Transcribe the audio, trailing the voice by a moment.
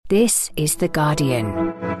This is The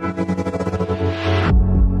Guardian.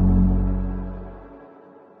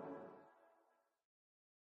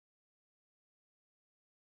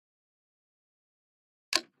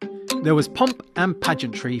 There was pomp and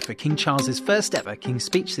pageantry for King Charles's first ever King's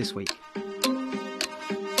Speech this week.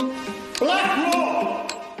 Black law!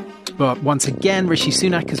 But once again, Rishi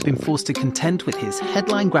Sunak has been forced to contend with his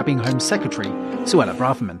headline-grabbing Home Secretary, Suella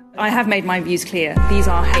Braverman. I have made my views clear. These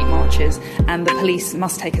are hate marches, and the police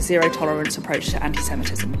must take a zero-tolerance approach to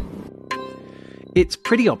anti-Semitism. It's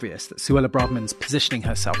pretty obvious that Suella Braverman's positioning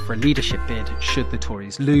herself for a leadership bid should the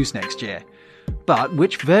Tories lose next year. But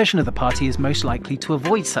which version of the party is most likely to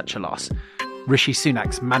avoid such a loss? Rishi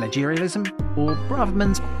Sunak's managerialism or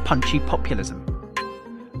Braverman's punchy populism?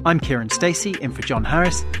 I'm Kiran Stacey, in for John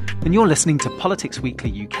Harris, and you're listening to Politics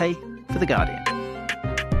Weekly UK for The Guardian.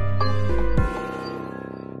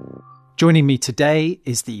 Joining me today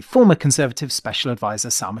is the former Conservative Special Advisor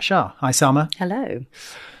Salma Shah. Hi, Salma. Hello.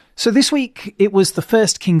 So this week, it was the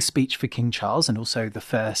first King's Speech for King Charles and also the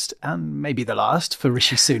first, and maybe the last, for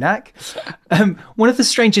Rishi Sunak. One of the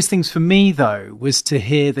strangest things for me, though, was to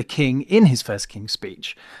hear the King, in his first King's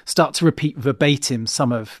Speech, start to repeat verbatim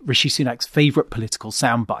some of Rishi Sunak's favourite political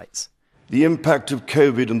sound bites. The impact of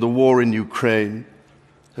COVID and the war in Ukraine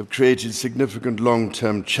have created significant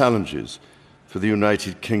long-term challenges for the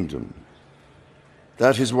United Kingdom.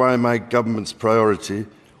 That is why my government's priority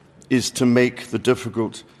is to make the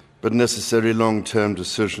difficult but necessary long-term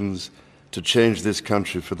decisions to change this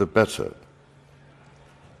country for the better.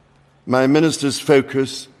 My minister's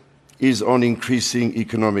focus is on increasing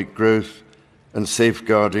economic growth and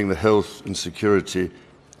safeguarding the health and security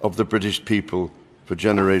of the British people for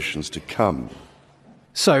generations to come.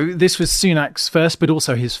 So this was Sunak's first, but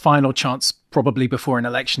also his final chance, probably before an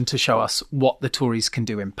election, to show us what the Tories can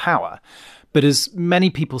do in power. But as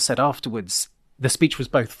many people said afterwards, the speech was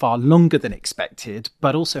both far longer than expected,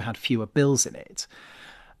 but also had fewer bills in it.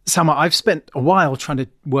 Salma, I've spent a while trying to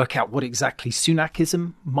work out what exactly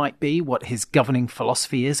Sunakism might be, what his governing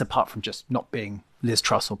philosophy is, apart from just not being Liz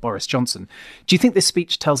Truss or Boris Johnson. Do you think this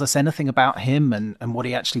speech tells us anything about him and what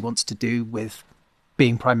he actually wants to do with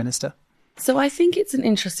being Prime Minister? So I think it's an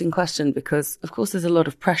interesting question because, of course, there's a lot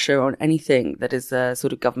of pressure on anything that is a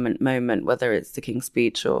sort of government moment, whether it's the King's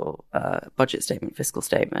Speech or budget statement, fiscal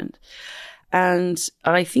statement. And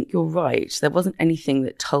I think you're right. There wasn't anything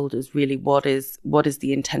that told us really what is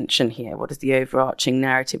the intention here? What is the overarching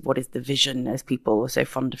narrative? What is the vision, as people are so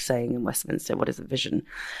fond of saying in Westminster? What is the vision?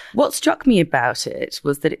 What struck me about it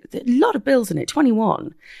was that a lot of bills in it,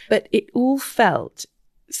 21, but it all felt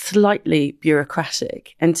slightly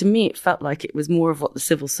bureaucratic. And to me, it felt like it was more of what the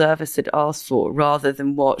civil service had asked for rather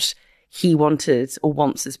than what he wanted or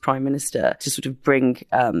wants as Prime Minister to sort of bring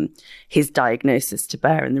his diagnosis to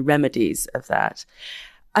bear and the remedies of that.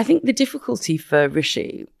 I think the difficulty for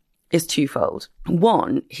Rishi is twofold.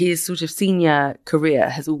 One, his sort of senior career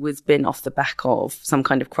has always been off the back of some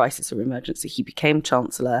kind of crisis or emergency. He became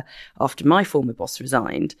Chancellor after my former boss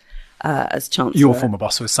resigned. As Chancellor. Your former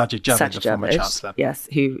boss was Sajid Javid, the former Chancellor. Yes,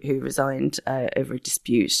 who resigned over a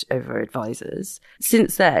dispute over advisors.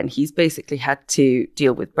 Since then, he's basically had to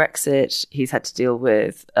deal with Brexit. He's had to deal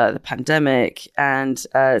with the pandemic and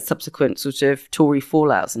subsequent sort of Tory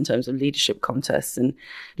fallouts in terms of leadership contests and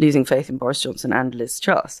losing faith in Boris Johnson and Liz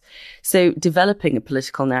Truss. So developing a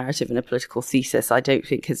political narrative and a political thesis, I don't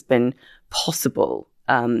think has been possible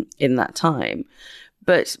in that time.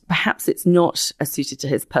 But perhaps it's not as suited to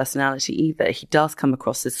his personality either. He does come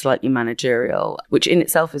across as slightly managerial, which in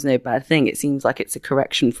itself is no bad thing. It seems like it's a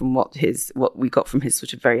correction from what we got from his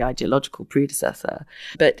sort of very ideological predecessor.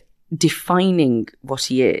 But defining what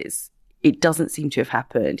he is, it doesn't seem to have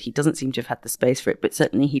happened. He doesn't seem to have had the space for it, but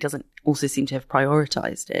certainly he doesn't also seem to have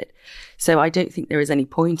prioritized it. So I don't think there is any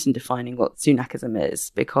point in defining what Sunakism is,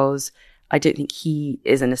 because I don't think he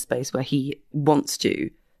is in a space where he wants to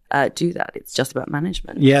do that. It's just about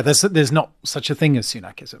management. Yeah, there's not such a thing as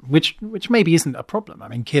Sunakism, which maybe isn't a problem. I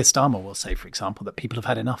mean, Keir Starmer will say, for example, that people have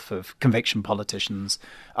had enough of conviction politicians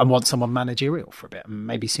and want someone managerial for a bit. And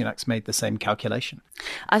maybe Sunak's made the same calculation.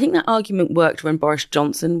 I think that argument worked when Boris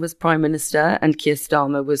Johnson was Prime Minister and Keir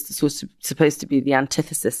Starmer was sort of supposed to be the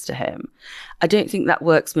antithesis to him. I don't think that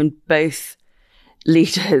works when both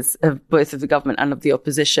leaders of both of the government and of the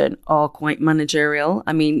opposition are quite managerial.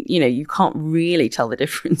 I mean, you can't really tell the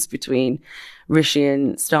difference between Rishi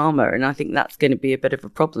and Starmer, and I think that's going to be a bit of a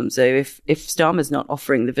problem. So if Starmer's not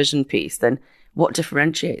offering the vision piece, then what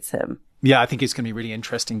differentiates him? Yeah, I think it's going to be really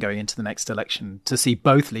interesting going into the next election to see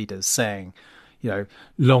both leaders saying,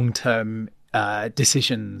 long-term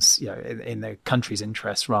decisions, in the country's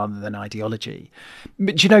interests rather than ideology.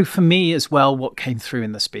 But, for me as well, what came through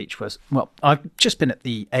in the speech was, I've just been at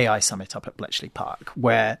the AI summit up at Bletchley Park,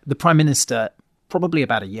 where the Prime Minister, probably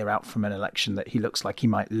about a year out from an election that he looks like he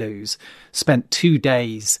might lose, spent 2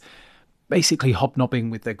 days basically hobnobbing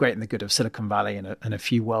with the great and the good of Silicon Valley and a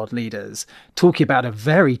few world leaders, talking about a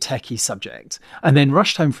very techie subject, and then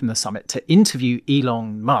rushed home from the summit to interview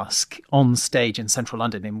Elon Musk on stage in central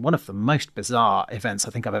London in one of the most bizarre events I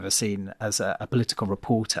think I've ever seen as a political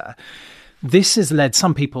reporter. This has led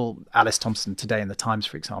some people, Alice Thompson today in the Times,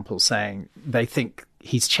 for example, saying they think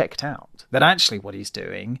he's checked out, that actually what he's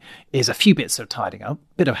doing is a few bits of tidying up,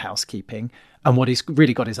 bit of housekeeping, and what he's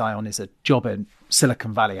really got his eye on is a job in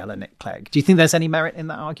Silicon Valley a la Nick Clegg. Do you think there's any merit in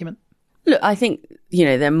that argument? Look, I think,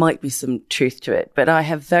 there might be some truth to it, but I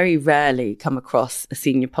have very rarely come across a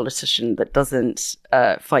senior politician that doesn't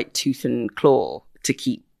fight tooth and claw to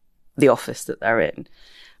keep the office that they're in.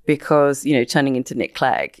 Because, turning into Nick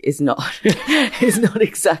Clegg is not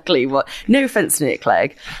exactly what, no offense to Nick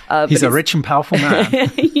Clegg. He's a rich and powerful man.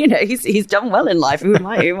 He's done well in life. Who am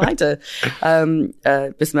I to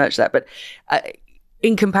besmirch that? But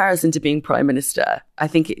in comparison to being Prime Minister, I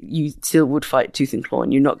think you still would fight tooth and claw,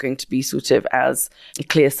 and you're not going to be sort of as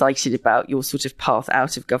clear-sighted about your sort of path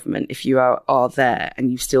out of government if you are there and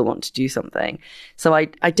you still want to do something. So I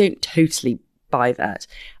don't totally buy that.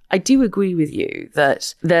 I do agree with you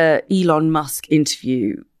that the Elon Musk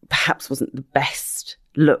interview perhaps wasn't the best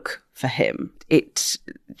look for him. It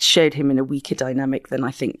showed him in a weaker dynamic than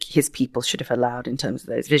I think his people should have allowed in terms of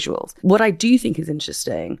those visuals. What I do think is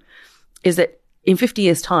interesting is that in 50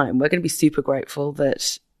 years' time, we're going to be super grateful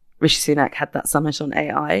that Rishi Sunak had that summit on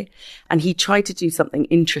AI, and he tried to do something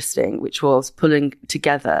interesting, which was pulling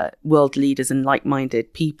together world leaders and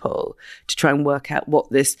like-minded people to try and work out what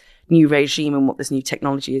this new regime and what this new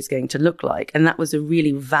technology is going to look like. And that was a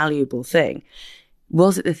really valuable thing.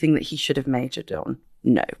 Was it the thing that he should have majored on?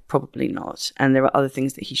 No, probably not. And there are other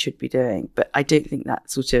things that he should be doing. But I don't think that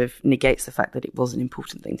sort of negates the fact that it was an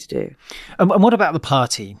important thing to do. And what about the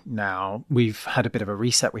party now? We've had a bit of a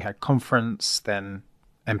reset. We had conference, then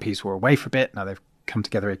MPs were away for a bit. Now they've come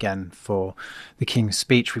together again for the King's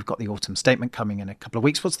speech. We've got the autumn statement coming in a couple of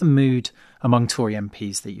weeks. What's the mood among Tory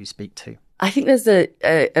MPs that you speak to? I think there's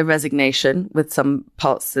a resignation with some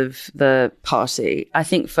parts of the party. I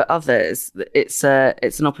think for others, it's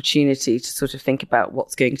an opportunity to sort of think about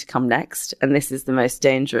what's going to come next. And this is the most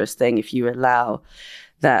dangerous thing if you allow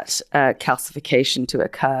that calcification to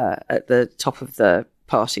occur at the top of the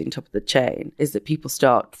party and top of the chain, is that people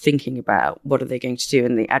start thinking about what are they going to do,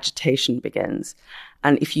 and the agitation begins.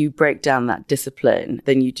 And if you break down that discipline,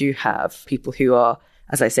 then you do have people who are,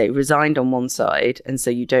 as I say, resigned on one side, and so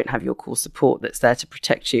you don't have your core support that's there to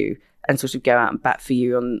protect you and sort of go out and bat for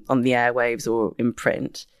you on the airwaves or in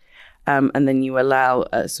print. And then you allow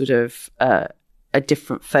a sort of a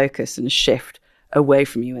different focus and a shift away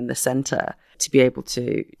from you in the centre to be able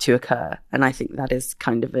to occur. And I think that is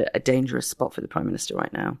kind of a dangerous spot for the Prime Minister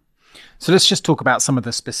right now. So let's just talk about some of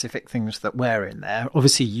the specific things that were in there.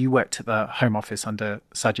 Obviously, you worked at the Home Office under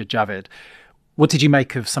Sajid Javid. What did you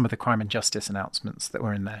make of some of the crime and justice announcements that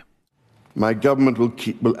were in there? My government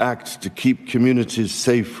will act to keep communities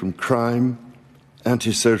safe from crime,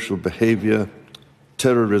 antisocial behaviour,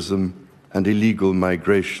 terrorism and illegal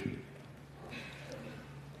migration.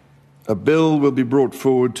 A bill will be brought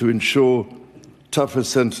forward to ensure tougher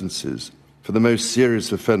sentences for the most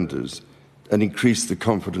serious offenders and increase the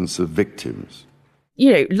confidence of victims.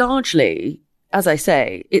 Largely, as I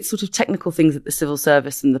say, it's sort of technical things that the civil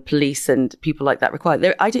service and the police and people like that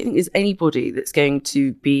require. I don't think there's anybody that's going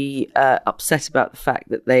to be upset about the fact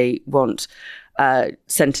that they want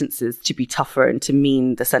sentences to be tougher and to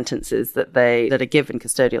mean the sentences that are given,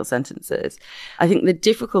 custodial sentences. I think the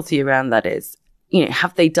difficulty around that is,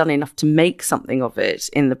 have they done enough to make something of it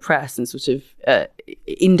in the press and sort of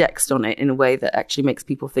indexed on it in a way that actually makes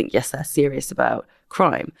people think, yes, they're serious about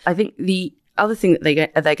crime? I think the other thing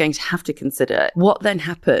that they're going to have to consider, what then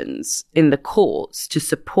happens in the courts to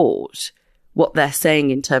support what they're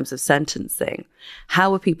saying in terms of sentencing.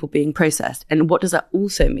 How are people being processed? And what does that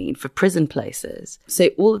also mean for prison places? So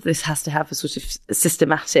all of this has to have a sort of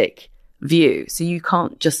systematic view. So you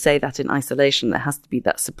can't just say that in isolation. There has to be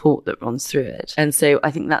that support that runs through it. And so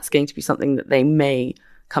I think that's going to be something that they may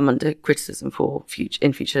come under criticism for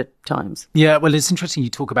in future times. Yeah, well, it's interesting you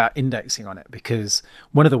talk about indexing on it, because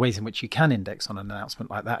one of the ways in which you can index on an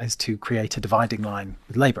announcement like that is to create a dividing line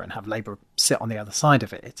with Labour and have Labour sit on the other side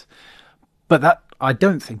of it. But that, I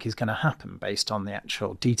don't think, is going to happen based on the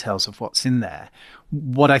actual details of what's in there.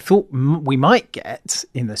 What I thought we might get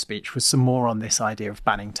in the speech was some more on this idea of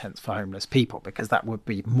banning tents for homeless people, because that would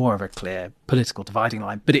be more of a clear political dividing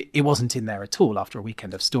line. But it wasn't in there at all after a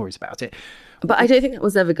weekend of stories about it. But I don't think that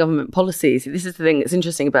was ever government policy. So this is the thing that's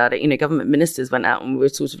interesting about it. Government ministers went out and were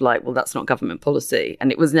sort of like, well, that's not government policy.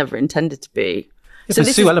 And it was never intended to be. So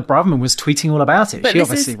Suella Braverman was tweeting all about it. She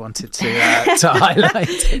obviously wanted to highlight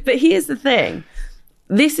it. But here's the thing.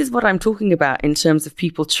 This is what I'm talking about in terms of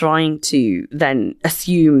people trying to then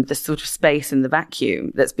assume the sort of space in the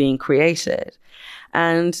vacuum that's being created.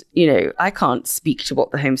 And, I can't speak to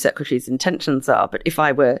what the Home Secretary's intentions are, but if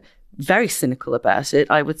I were very cynical about it,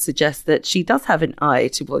 I would suggest that she does have an eye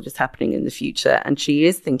to what is happening in the future, and she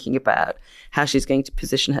is thinking about how she's going to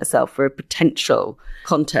position herself for a potential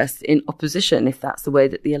contest in opposition if that's the way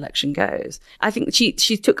that the election goes. I think she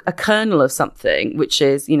took a kernel of something, which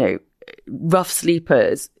is, rough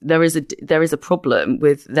sleepers. There is a problem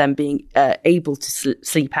with them being able to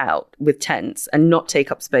sleep out with tents and not take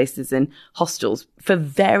up spaces in hostels for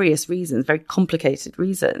various reasons, very complicated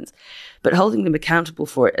reasons. But holding them accountable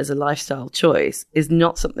for it as a lifestyle choice is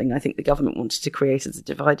not something I think the government wanted to create as a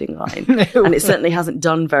dividing line. And it certainly hasn't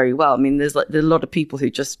done very well. I mean, there's a lot of people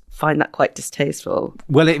who just find that quite distasteful.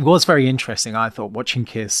 Well, it was very interesting, I thought, watching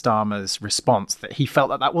Keir Starmer's response, that he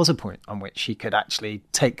felt that was a point on which he could actually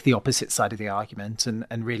take the opposite side of the argument and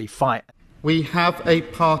really fight. We have a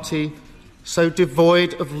party so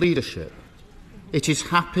devoid of leadership, it is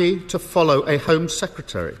happy to follow a Home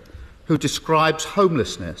Secretary who describes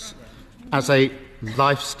homelessness as a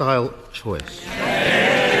lifestyle choice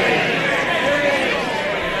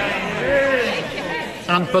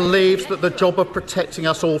and believes that the job of protecting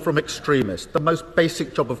us all from extremists, the most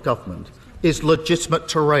basic job of government, is legitimate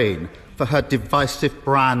terrain for her divisive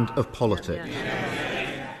brand of politics.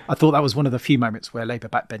 I thought that was one of the few moments where Labour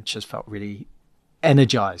backbenchers felt really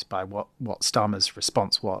energised by what Starmer's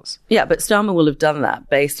response was. Yeah, but Starmer will have done that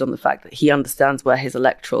based on the fact that he understands where his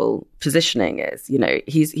electoral positioning is.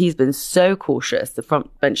 He's been so cautious, the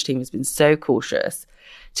front bench team has been so cautious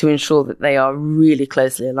to ensure that they are really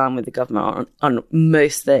closely aligned with the government on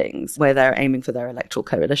most things where they're aiming for their electoral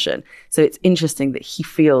coalition. So it's interesting that he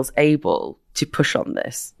feels able to push on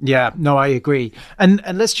this. Yeah, no, I agree. And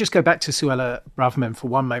let's just go back to Suella Braverman for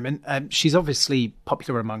one moment. She's obviously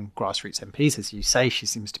popular among grassroots MPs, as you say. She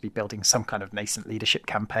seems to be building some kind of nascent leadership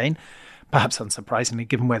campaign, perhaps unsurprisingly,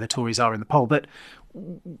 given where the Tories are in the poll. But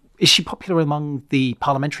is she popular among the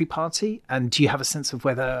parliamentary party? And do you have a sense of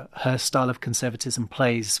whether her style of conservatism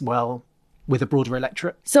plays well with a broader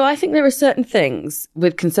electorate? So I think there are certain things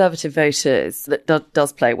with Conservative voters that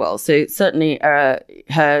does play well. So certainly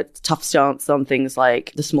her tough stance on things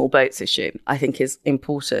like the small boats issue, I think, is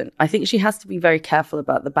important. I think she has to be very careful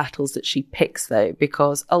about the battles that she picks, though,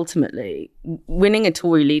 because ultimately winning a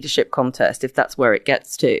Tory leadership contest, if that's where it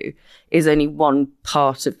gets to, is only one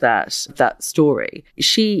part of that story.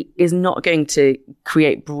 She is not going to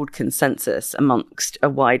create broad consensus amongst a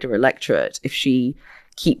wider electorate if she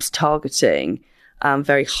keeps targeting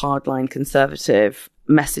very hardline Conservative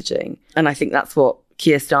messaging. And I think that's what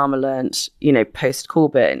Keir Starmer learnt,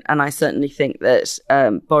 post-Corbyn. And I certainly think that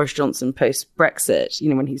Boris Johnson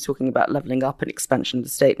post-Brexit, when he's talking about levelling up and expansion of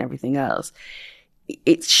the state and everything else,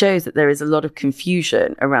 it shows that there is a lot of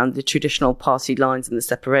confusion around the traditional party lines and the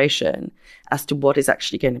separation as to what is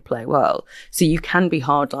actually going to play well. So you can be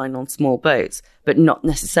hardline on small boats, but not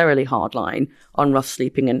necessarily hardline on rough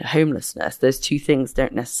sleeping and homelessness. Those two things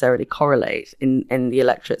don't necessarily correlate in the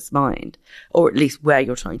electorate's mind, or at least where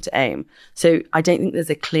you're trying to aim. So I don't think there's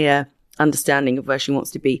a clear understanding of where she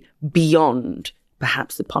wants to be beyond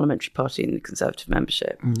perhaps the parliamentary party and the Conservative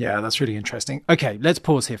membership. Yeah, that's really interesting. Okay, let's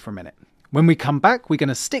pause here for a minute. When we come back, we're going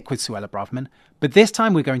to stick with Suella Braverman, but this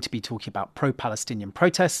time we're going to be talking about pro-Palestinian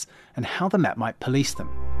protests and how the Met might police them.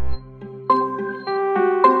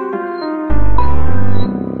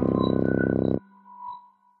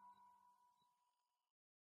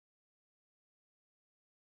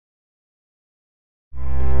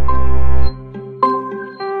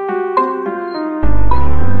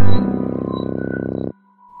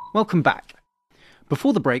 Welcome back.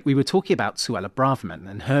 Before the break, we were talking about Suella Braverman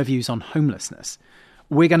and her views on homelessness.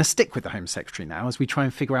 We're going to stick with the Home Secretary now as we try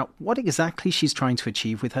and figure out what exactly she's trying to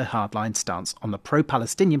achieve with her hardline stance on the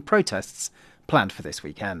pro-Palestinian protests planned for this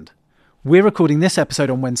weekend. We're recording this episode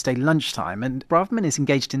on Wednesday lunchtime, and Braverman is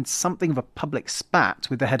engaged in something of a public spat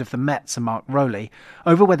with the head of the Met, Sir Mark Rowley,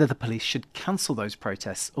 over whether the police should cancel those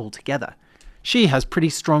protests altogether. She has pretty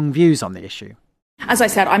strong views on the issue. As I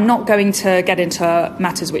said, I'm not going to get into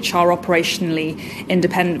matters which are operationally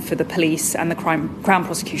independent for the police and the Crown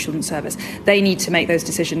Prosecution Service. They need to make those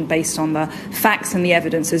decisions based on the facts and the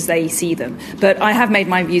evidence as they see them. But I have made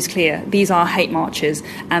my views clear. These are hate marches,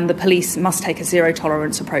 and the police must take a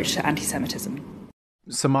zero-tolerance approach to anti-Semitism.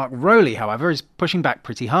 Sir Mark Rowley, however, is pushing back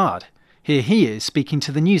pretty hard. Here he is speaking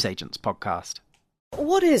to the Newsagents podcast.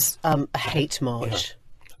 What is a hate march?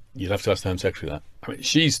 Yeah. You'll have to ask the Home Secretary that. I mean,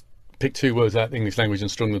 she's picked two words out of the English language and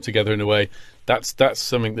strung them together in a way. That's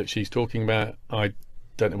something that she's talking about. I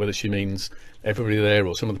don't know whether she means everybody there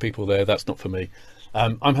or some of the people there. That's not for me.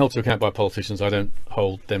 I'm held to account by politicians. I don't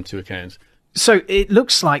hold them to account. So it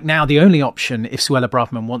looks like now the only option, if Suella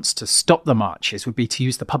Braverman wants to stop the marches, would be to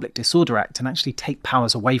use the Public Disorder Act and actually take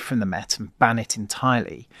powers away from the Met and ban it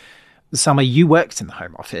entirely. Salma, you worked in the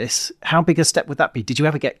Home Office. How big a step would that be? Did you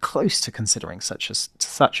ever get close to considering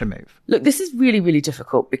such a move? Look, this is really, really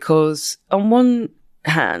difficult because on one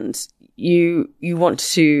hand, you want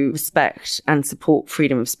to respect and support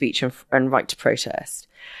freedom of speech and right to protest.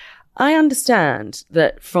 I understand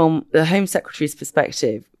that from the Home Secretary's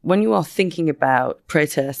perspective, when you are thinking about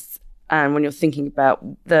protests and when you're thinking about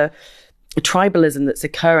the tribalism that's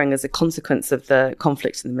occurring as a consequence of the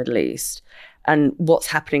conflict in the Middle East and what's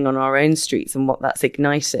happening on our own streets and what that's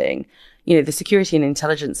igniting, you know, the security and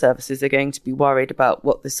intelligence services are going to be worried about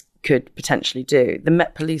what this could potentially do. The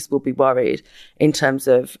Met Police will be worried in terms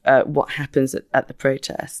of what happens at the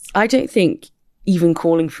protests. I don't think even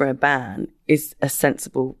calling for a ban is a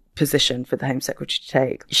sensible position for the Home Secretary to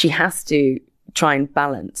take. She has to try and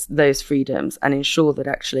balance those freedoms and ensure that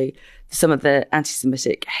actually some of the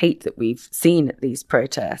anti-Semitic hate that we've seen at these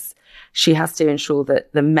protests, she has to ensure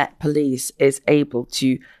that the Met Police is able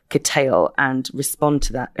to curtail and respond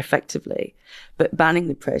to that effectively. But banning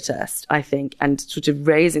the protest, I think, and sort of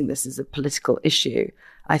raising this as a political issue,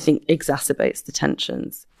 I think exacerbates the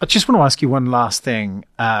tensions. I just want to ask you one last thing.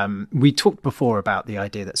 We talked before about the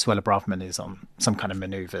idea that Suella Braverman is on some kind of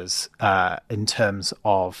manoeuvres in terms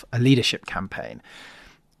of a leadership campaign.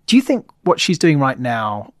 Do you think what she's doing right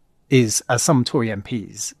now is, as some Tory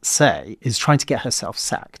MPs say, is trying to get herself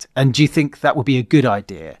sacked? And do you think that would be a good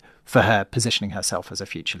idea for her positioning herself as a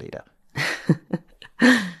future leader?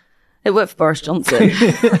 It worked for Boris Johnson.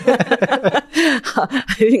 I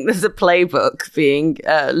think there's a playbook being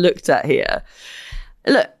looked at here.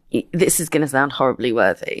 Look, this is going to sound horribly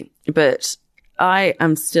worthy, but I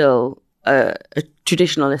am still a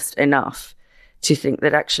traditionalist enough to think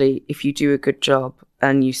that actually if you do a good job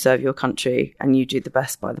and you serve your country and you do the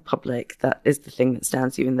best by the public, that is the thing that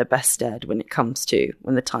stands you in the best stead when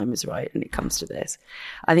the time is right and it comes to this.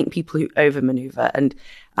 I think people who over-maneuver, and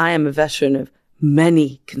I am a veteran of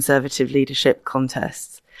many Conservative leadership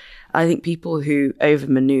contests, I think people who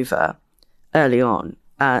over-maneuver early on,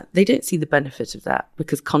 they don't see the benefit of that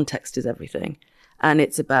because context is everything. And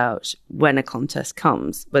it's about when a contest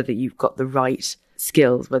comes, whether you've got the right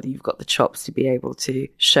skills, whether you've got the chops to be able to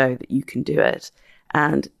show that you can do it.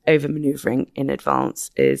 And over-maneuvering in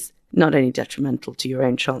advance is not only detrimental to your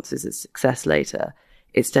own chances of success later,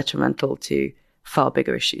 it's detrimental to far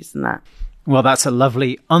bigger issues than that. Well, that's a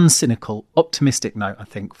lovely, uncynical, optimistic note, I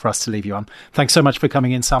think, for us to leave you on. Thanks so much for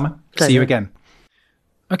coming in, Salma. Pleasure. See you again.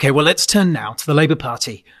 OK, well, let's turn now to the Labour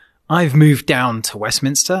Party. I've moved down to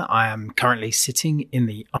Westminster. I am currently sitting in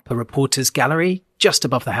the upper reporters gallery, just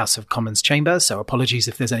above the House of Commons chamber, so apologies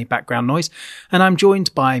if there's any background noise. And I'm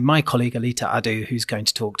joined by my colleague Aletha Adu, who's going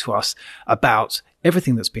to talk to us about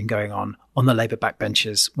everything that's been going on the Labour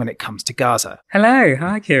backbenches when it comes to Gaza. Hello.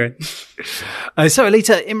 Hi, Kiran. So,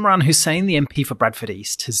 Aletha, Imran Hussain, the MP for Bradford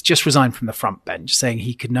East, has just resigned from the front bench, saying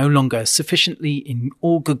he could no longer sufficiently, in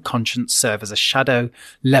all good conscience, serve as a shadow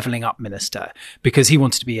levelling up minister because he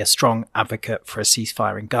wanted to be a strong advocate for a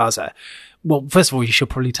ceasefire in Gaza. Well, first of all, you should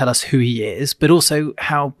probably tell us who he is, but also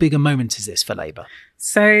how big a moment is this for Labour?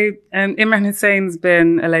 So Imran Hussain's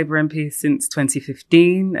been a Labour MP since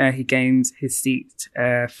 2015. He gained his seat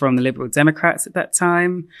from the Liberal Democrats at that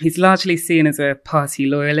time. He's largely seen as a party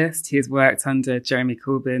loyalist. He has worked under Jeremy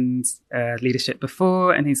Corbyn's leadership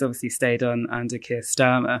before, and he's obviously stayed on under Keir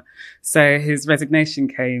Starmer. So his resignation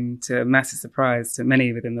came to a massive surprise to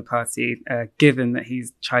many within the party, given that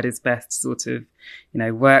he's tried his best to sort of,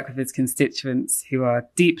 work with his constituents who are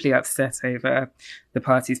deeply upset over the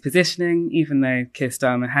party's positioning, even though Keir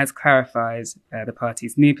Starmer has clarified the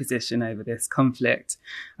party's new position over this conflict.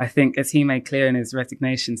 I think, as he made clear in his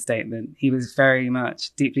resignation statement, he was very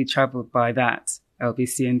much deeply troubled by that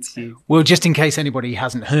LBC interview. Well, just in case anybody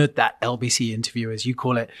hasn't heard that LBC interview, as you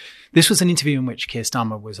call it, this was an interview in which Keir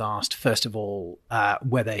Starmer was asked, first of all,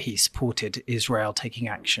 whether he supported Israel taking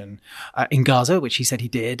action in Gaza, which he said he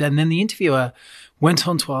did. And then the interviewer went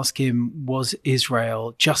on to ask him, was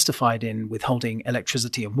Israel justified in withholding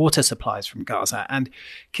electricity and water supplies from Gaza? And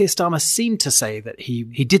Keir Starmer seemed to say that he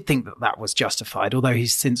did think that that was justified, although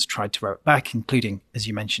he's since tried to row it back, including, as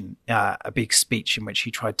you mentioned, a big speech in which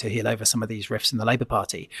he tried to heal over some of these rifts in the Labour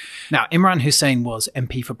Party. Now, Imran Hussain was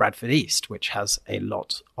MP for Bradford East, which has a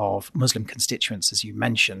lot of Muslim constituents, as you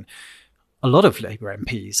mentioned. A lot of Labour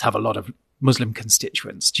MPs have a lot of Muslim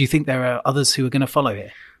constituents. Do you think there are others who are going to follow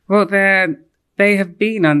here? Well, they have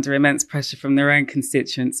been under immense pressure from their own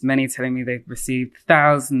constituents, many telling me they've received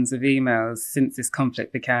thousands of emails since this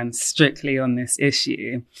conflict began strictly on this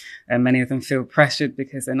issue. And many of them feel pressured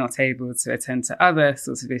because they're not able to attend to other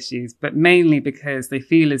sorts of issues, but mainly because they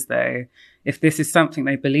feel as though if this is something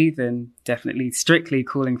they believe in, definitely strictly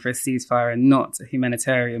calling for a ceasefire and not a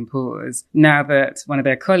humanitarian pause, now that one of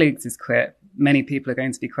their colleagues has quit, many people are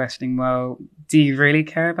going to be questioning, well, do you really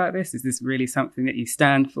care about this? Is this really something that you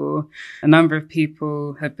stand for? A number of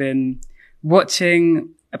people have been watching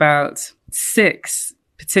about 6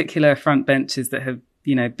 particular front benches that have,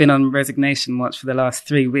 been on resignation watch for the last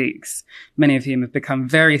 3 weeks, many of whom have become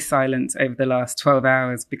very silent over the last 12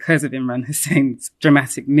 hours because of Imran Hussain's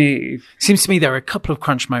dramatic move. Seems to me there are a couple of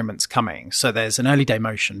crunch moments coming. So there's an early day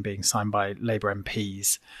motion being signed by Labour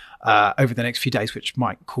MPs over the next few days, which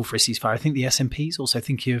might call for a ceasefire. I think the SNPs also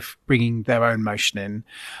thinking of bringing their own motion in.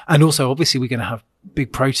 And also, obviously, we're going to have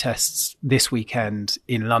big protests this weekend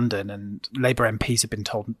in London, and Labour MPs have been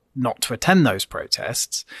told not to attend those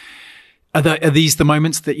protests. Are these the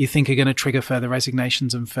moments that you think are going to trigger further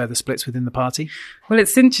resignations and further splits within the party? Well,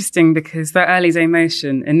 it's interesting because that early day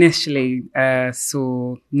motion initially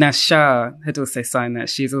saw Naz Shah had also signed that.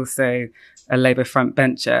 She's also a Labour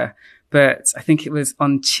frontbencher. But I think it was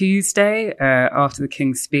on Tuesday, after the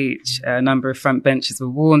King's speech, a number of frontbenchers were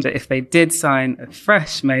warned that if they did sign a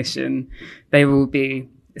fresh motion, they will be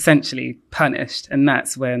essentially punished. And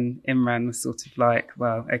that's when Imran was sort of like,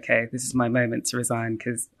 well, okay, this is my moment to resign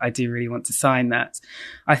because I do really want to sign that.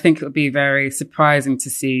 I think it would be very surprising to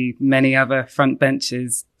see many other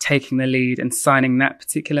frontbenchers taking the lead and signing that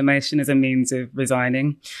particular motion as a means of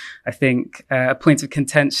resigning. I think a point of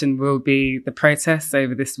contention will be the protests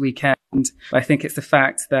over this weekend. I think it's the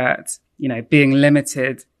fact that, being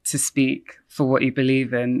limited to speak for what you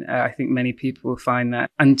believe in, I think many people will find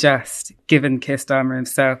that unjust, given Keir Starmer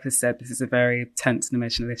himself has said this is a very tense and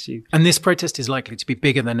emotional issue. And this protest is likely to be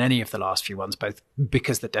bigger than any of the last few ones, both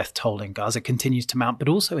because the death toll in Gaza continues to mount, but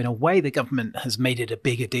also in a way the government has made it a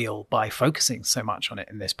bigger deal by focusing so much on it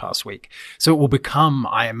in this past week. So it will become,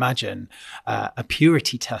 I imagine, a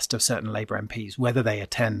purity test of certain Labour MPs, whether they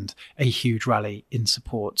attend a huge rally in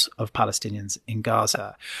support of Palestinians in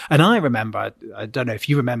Gaza. And I remember, I don't know if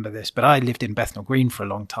you remember this, but I lived in Bethnal Green for a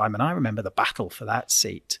long time, and I remember the battle for that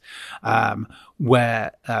seat,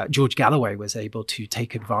 where George Galloway was able to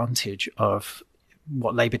take advantage of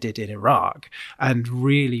what Labour did in Iraq and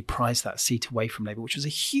really prize that seat away from Labour, which was a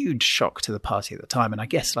huge shock to the party at the time. And I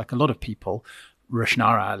guess, like a lot of people,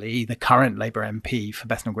 Rushnara Ali, the current Labour MP for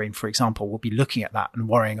Bethnal Green, for example, will be looking at that and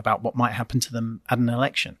worrying about what might happen to them at an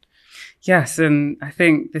election. Yes, and I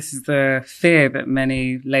think this is the fear that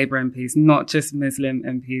many Labour MPs, not just Muslim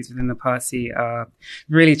MPs within the party, are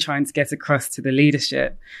really trying to get across to the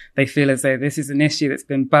leadership. They feel as though this is an issue that's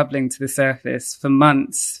been bubbling to the surface for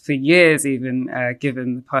months, for years even,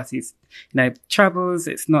 given the party's troubles.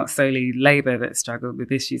 It's not solely Labour that struggled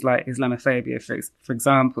with issues like Islamophobia, for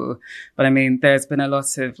example. But I mean, there's been a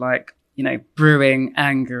lot of brewing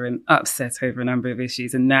anger and upset over a number of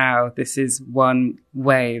issues. And now this is one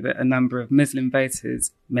way that a number of Muslim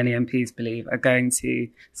voters, many MPs believe, are going to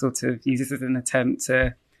sort of use this as an attempt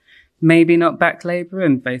to maybe not back Labour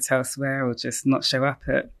and vote elsewhere, or just not show up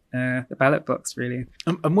at the ballot box, really.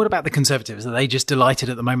 And what about the Conservatives? Are they just delighted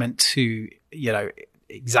at the moment to,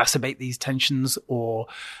 exacerbate these tensions, or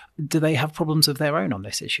do they have problems of their own on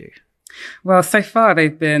this issue? Well, so far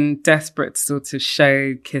they've been desperate to sort of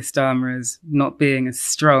show Keir Starmer as not being as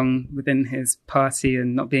strong within his party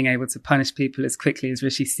and not being able to punish people as quickly as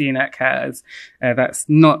Rishi Sunak has. That's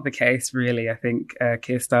not the case, really. I think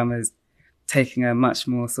Keir Starmer's taking a much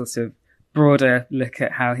more sort of broader look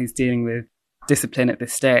at how he's dealing with discipline at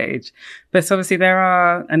this stage. But obviously there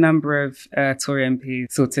are a number of Tory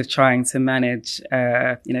MPs sort of trying to manage,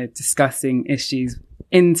 discussing issues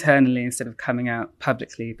internally instead of coming out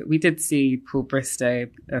publicly. But we did see Paul Bristow,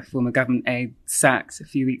 a former government aide, sacked a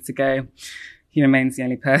few weeks ago. he remains the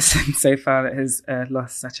only person so far that has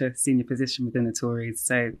lost such a senior position within the Tories.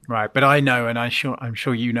 So right, but I know, and I'm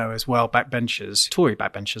sure you know as well, backbenchers, Tory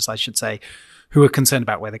backbenchers, I should say, who are concerned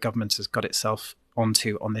about where the government has got itself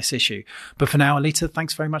onto on this issue. But for now, Aletha,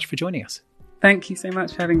 thanks very much for joining us. Thank you so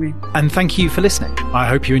much for having me. And thank you for listening. I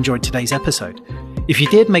hope you enjoyed today's episode. If you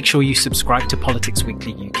did, make sure you subscribe to Politics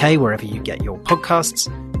Weekly UK wherever you get your podcasts.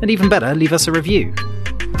 And even better, leave us a review,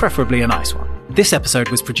 preferably a nice one. This episode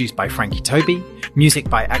was produced by Frankie Toby, music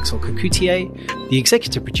by Axel Kakoutier, the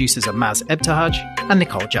executive producers are Maz Ebtahaj and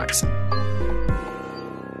Nicole Jackson.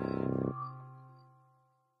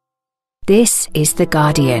 This is The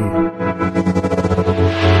Guardian.